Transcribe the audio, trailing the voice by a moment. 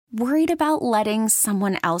Worried about letting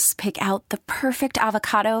someone else pick out the perfect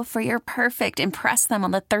avocado for your perfect impress them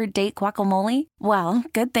on the third date guacamole? Well,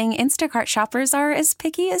 good thing Instacart shoppers are as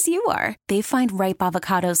picky as you are. They find ripe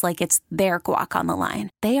avocados like it's their guac on the line.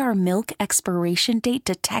 They are milk expiration date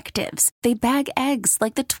detectives. They bag eggs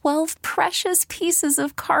like the 12 precious pieces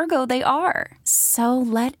of cargo they are. So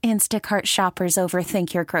let Instacart shoppers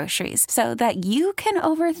overthink your groceries so that you can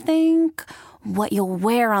overthink what you'll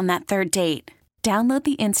wear on that third date. Download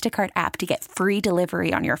the Instacart app to get free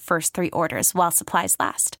delivery on your first 3 orders while supplies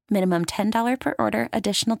last. Minimum $10 per order.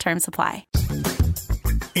 Additional terms apply.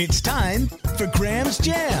 It's time for Graham's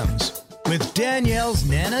Jams with Danielle's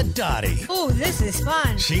Nana Dotty. Ooh, this is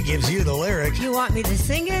fun. She gives you the lyric. You want me to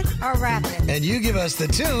sing it or rap it? And you give us the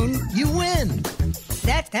tune, you win.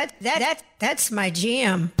 That's my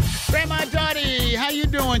jam. Grandma Dotty, how you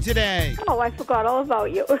doing today? Oh, I forgot all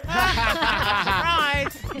about you.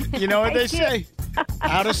 Surprise. You know what they say?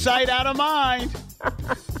 Out of sight, out of mind.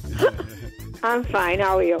 I'm fine.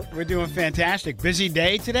 How are you? We're doing fantastic. Busy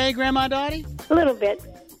day today, Grandma Dotty? A little bit.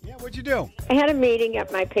 Yeah, what'd you do? I had a meeting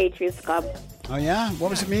at my Patriots Club. Oh, yeah? What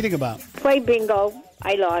was the meeting about? Play bingo.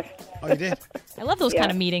 I lost. Oh, you did? I love those kind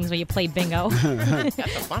of meetings where you play bingo. That's a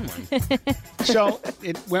fun one. So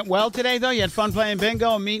it went well today, though? You had fun playing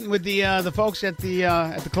bingo and meeting with the folks at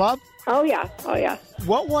the club? Oh, yeah. Oh, yeah.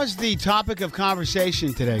 What was the topic of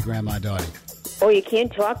conversation today, Grandma Dotty? Oh, you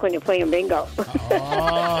can't talk when you're playing bingo.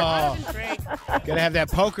 Oh, gotta have that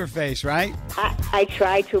poker face, right? I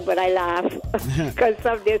try to, but I laugh because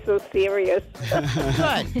some they're so serious.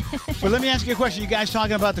 Good. Well, let me ask you a question. You guys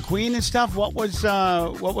talking about the Queen and stuff? What was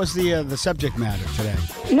the subject matter today?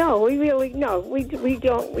 No, we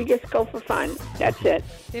don't. We just go for fun. That's it.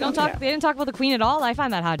 They didn't talk about the Queen at all. I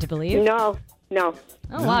find that hard to believe. No.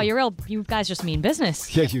 Oh wow, you guys just mean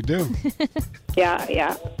business. Yeah, you do.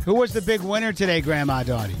 Yeah. Who was the big winner today, Grandma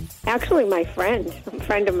Dotty? Actually, a friend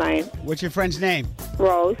of mine. What's your friend's name?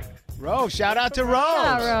 Rose. Rose. Shout out to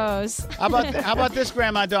Rose. Rose. How about this,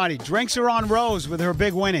 Grandma Dotty? Drinks are on Rose with her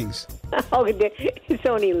big winnings. Oh, it's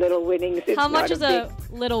only little winnings. It's How much not is a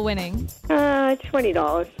little winning?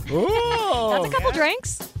 $20. Ooh. That's a couple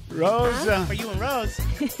drinks. Rose. For you and Rose.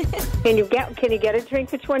 Can you get a drink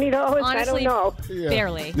for $20? Honestly, I don't know. Yeah.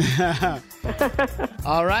 Barely.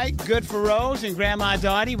 All right, good for Rose and Grandma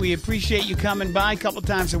Dotty. We appreciate you coming by a couple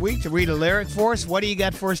times a week to read a lyric for us. What do you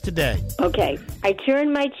got for us today? Okay. I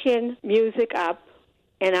turn my chin, music up,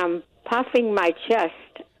 and I'm puffing my chest.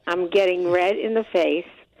 I'm getting red in the face.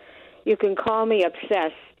 You can call me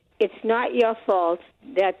obsessed. It's not your fault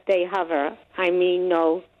that they hover. I mean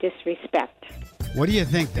no disrespect. What do you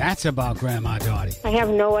think that's about, Grandma Dotty? I have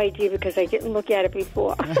no idea because I didn't look at it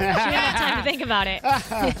before. She didn't have time to think about it.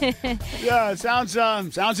 Yeah, it sounds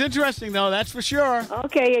interesting, though, that's for sure.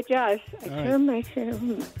 Okay, it does. I turn my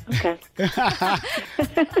chin. Okay.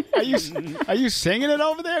 Are you singing it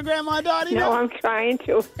over there, Grandma Dotty? No, I'm trying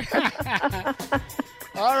to.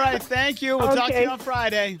 All right, thank you. We'll talk to you on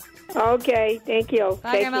Friday. Okay, thank you.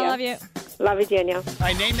 Bye, Grandma. Love you. Love you, Danielle. All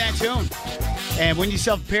right, name that tune. And win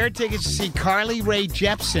yourself a pair of tickets to see Carly Rae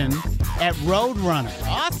Jepsen at Roadrunner.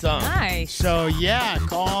 Awesome. Nice. So, yeah,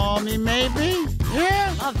 call me maybe.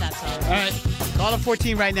 Yeah. Love that song. All right, caller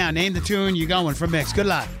 14 right now. Name the tune. You're going for mix. Good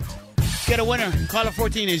luck. Get a winner. Caller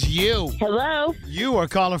 14 is you. Hello? You are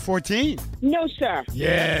caller 14. No, sir.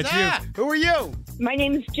 Yeah, it's you. Who are you? My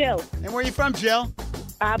name is Jill. And where are you from, Jill?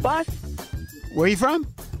 Boston. Where are you from?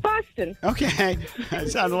 Boston. Okay. It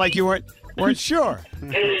sounded like you weren't sure.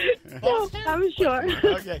 No, I'm sure.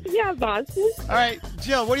 Okay. Yeah, Boston. All right,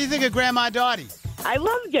 Jill, what do you think of Grandma Dotty? I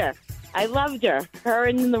loved her. Her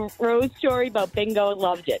and the Rose story about bingo,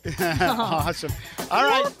 loved it. Awesome. All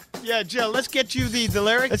right. Yeah, Jill, let's get you the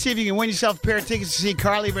lyric. Let's see if you can win yourself a pair of tickets to see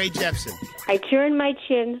Carly Rae Jepsen. I turn my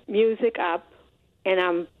chin, music up, and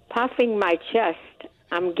I'm puffing my chest.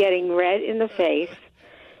 I'm getting red in the face.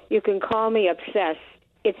 You can call me obsessed.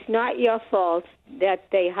 It's not your fault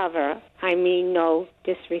that they hover. I mean no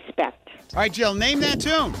disrespect. All right, Jill, name that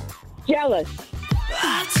tune. Jealous.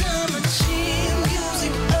 I turn my chin,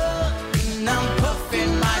 music up, and I'm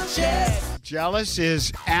puffing my chest. Jealous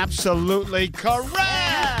is absolutely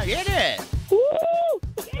correct. Get it.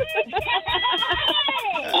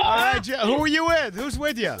 All right, Jill, who are you with? Who's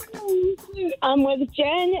with you? I'm with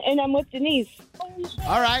Jen and I'm with Denise.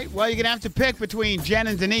 All right. Well, you're going to have to pick between Jen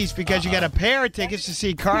and Denise because you got a pair of tickets to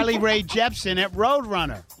see Carly Rae Jepsen at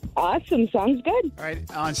Roadrunner. Awesome. Sounds good. All right.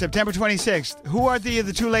 On September 26th. Who are the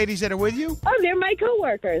two ladies that are with you? Oh, they're my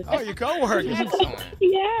coworkers. Oh, your coworkers.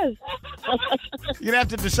 Yes. You're going to have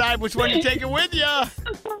to decide which one you're taking with you.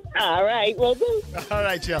 All right. Well, All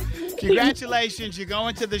right, Jill. Congratulations. You're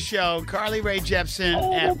going to the show. Carly Rae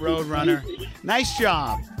Jepsen at Roadrunner. Nice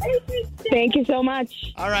job. Thank you so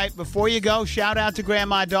much. All right, before you go, shout out to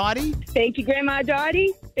Grandma Dotty. Thank you, Grandma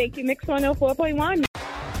Dotty. Thank you, Mix 104.1.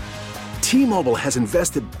 T-Mobile has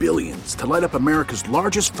invested billions to light up America's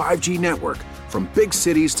largest 5G network, from big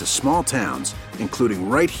cities to small towns, including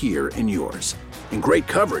right here in yours. And great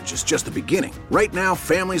coverage is just the beginning. Right now,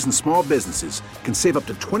 families and small businesses can save up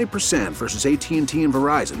to 20% versus AT&T and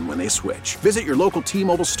Verizon when they switch. Visit your local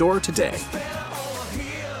T-Mobile store today.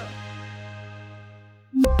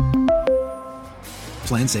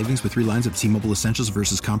 Plan savings with 3 lines of T-Mobile Essentials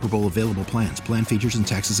versus comparable available plans. Plan features and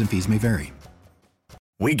taxes and fees may vary.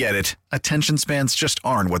 We get it. Attention spans just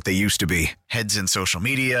aren't what they used to be. Heads in social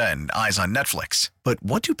media and eyes on Netflix. But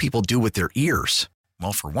what do people do with their ears?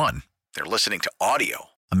 Well, for one, they're listening to audio.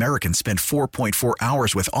 Americans spend 4.4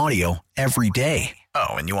 hours with audio every day. Oh,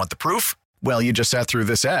 and you want the proof? Well, you just sat through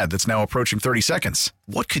this ad that's now approaching 30 seconds.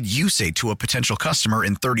 What could you say to a potential customer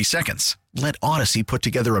in 30 seconds? Let Odyssey put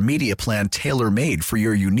together a media plan tailor-made for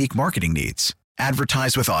your unique marketing needs.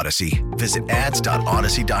 Advertise with Odyssey. Visit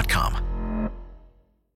ads.odyssey.com.